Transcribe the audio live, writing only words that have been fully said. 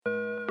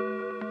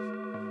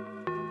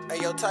Hey,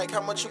 yo, Tyke,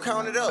 how much you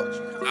counted up?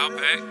 I'll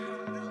pay.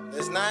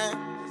 It's 9?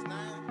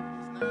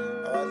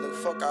 Alright, look,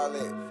 fuck all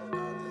that. You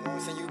know what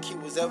I'm saying? You keep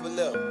what's ever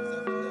left.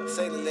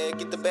 Say the leg,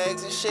 get the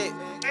bags and shit.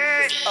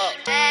 It's up.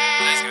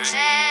 Let's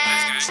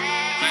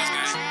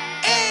go.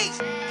 Hey!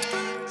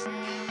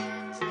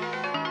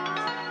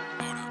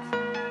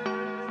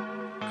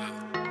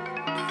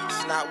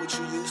 It's not what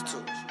you used to.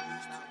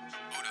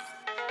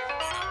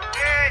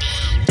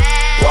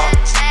 Guap,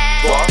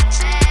 guap,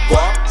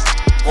 guap,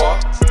 guap,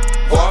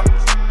 guap,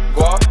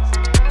 guap,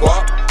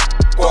 guap,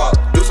 guap.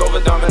 Deuce over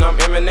diamond, I'm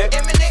imminent.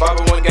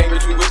 501 gang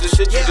rich, we with the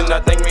shit. You did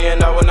not thank me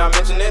and I will not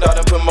mention it. I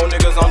done put more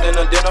niggas on than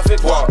a dinner fit.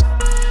 Guap,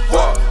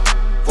 guap,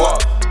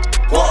 guap,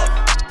 guap,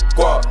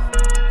 guap,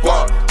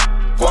 guap,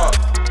 guap,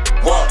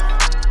 guap,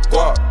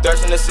 guap.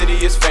 Dash in the city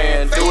is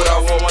fan. Do what I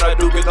want when I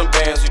do, get them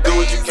bands. You do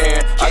what you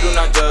can. I do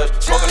not judge.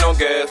 Smoking on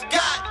gas.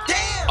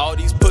 All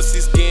these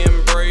pussies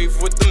getting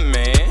brave with the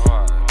man.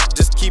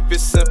 Just keep it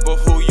simple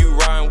who you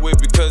riding with,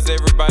 because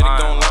everybody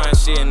gon' lie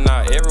shit and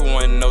not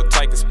everyone know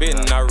Tyke is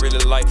spittin'. I really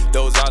like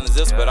those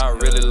islands but I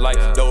really like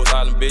those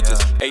island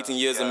bitches. 18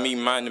 years of me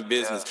minding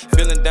business.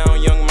 Feeling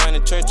down young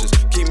mining trenches.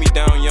 Keep me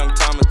down young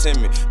Tom and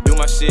Timmy. Do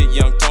my shit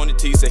young Tony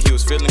T said he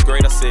was feeling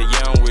great. I said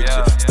yeah, I'm with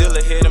you. Still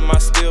ahead in my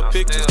still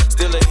pictures.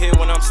 Still ahead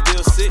when I'm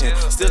still sitting.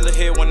 Still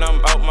ahead when I'm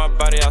out my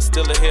body. I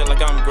still ahead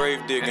like I'm grave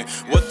digging.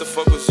 What the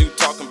fuck was you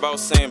talking about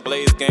saying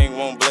Blaze Gang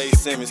won't Blaze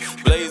Simmons?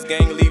 Blaze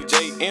Gang leave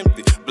Jay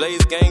empty.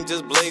 Blaze Gang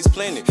just blaze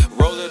plenty.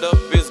 Roll it up,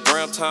 it's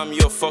gram time.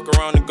 You'll fuck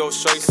around and go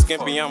straight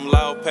skimpy. I'm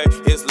loud pack,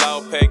 it's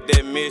loud pack.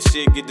 That mid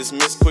shit get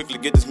dismissed quickly,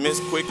 get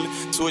dismissed quickly.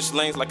 Switch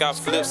lanes like I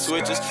flip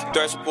switches.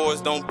 Thrasher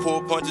boys don't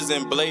pull punches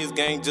and Blaze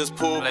Gang just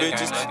pull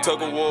bitches.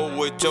 Tug a war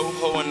with Joe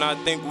Ho and I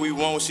think we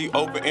won't. She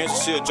open inch,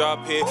 she'll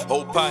drop head.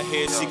 Old pot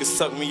head, she can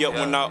suck me up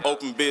when I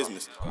open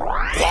business.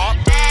 Guap,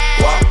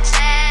 guap,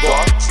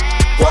 guap,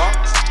 guap,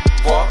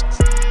 guap,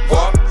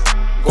 guap,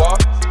 guap,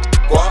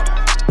 guap,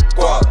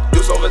 guap.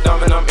 Deuce over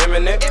diamond, I'm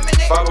imminent.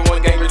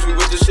 501 gang rich, we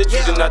with the shit.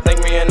 You did not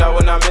thank me and I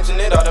will not mention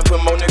it. I done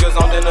put more niggas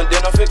on than a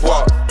dinner fit.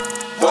 Guap,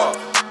 guap,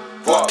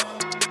 guap,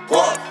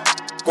 guap,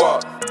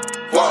 guap,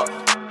 guap,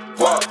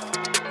 guap,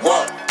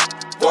 guap,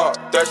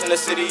 guap. Dash in the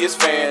city is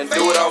fan.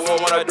 Do what I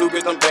want when I do,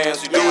 get them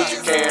bands. You do what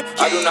you can.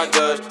 I do not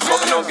judge.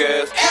 Smoking on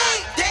gas.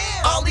 Hey,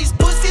 all these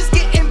pussies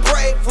getting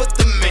brave with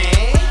the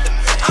man.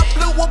 I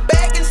blew a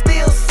bag and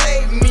still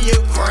saved me a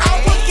grand.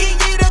 I would give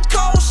you the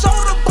cold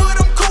shoulder,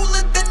 but I'm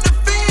cooler than the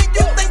fan.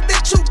 You think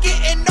that you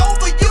getting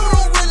over, you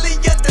don't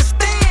really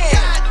understand.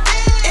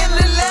 And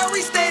Lil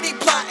Larry steady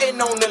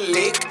plotting on the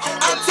lick.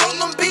 I told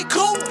him be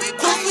cool,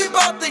 cause we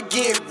about to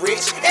get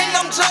rich. And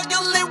I'm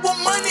juggling with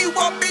money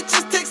while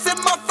bitches texting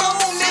my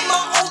phone. And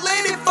my old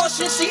lady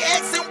fussing, she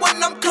asking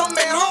when I'm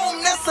coming home.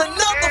 That's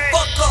another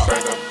fuck up.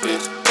 Bring a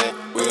bitch back,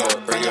 we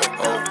gon' bring your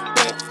hoe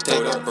back.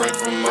 Take a break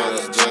from all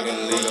this junk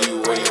and leave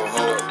you where your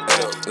hoe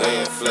at.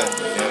 Laying flat,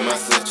 in my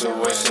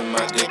situation,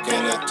 my dick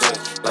in a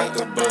touch. Like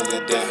a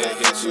bullet that had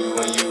hit you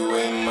when you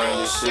ain't mind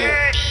your shit.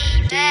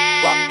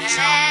 Wop,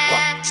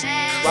 wop,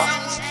 wop,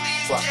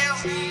 wop,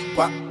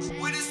 wop,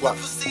 wop,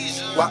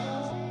 wop,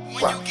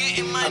 wop.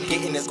 I'm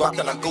getting this guap,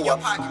 then I go up.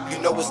 You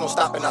know it's no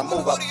stopping, I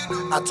move up.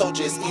 I told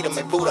you it's eat 'em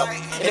and boot up.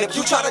 And if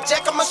you try to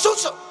jack, I'ma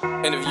shoot you.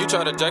 And if you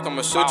try to jack,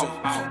 I'ma shoot you.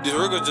 These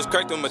riggers just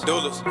cracked them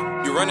medullas.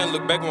 You run and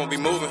look back, won't be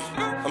moving.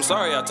 I'm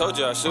sorry, I told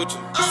you I'd shoot you.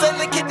 Said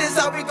the kid, this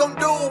how we gon'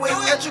 do it.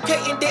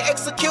 Educating the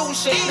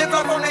execution. Live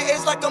life on the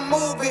edge like a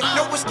movie.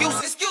 No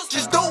excuses.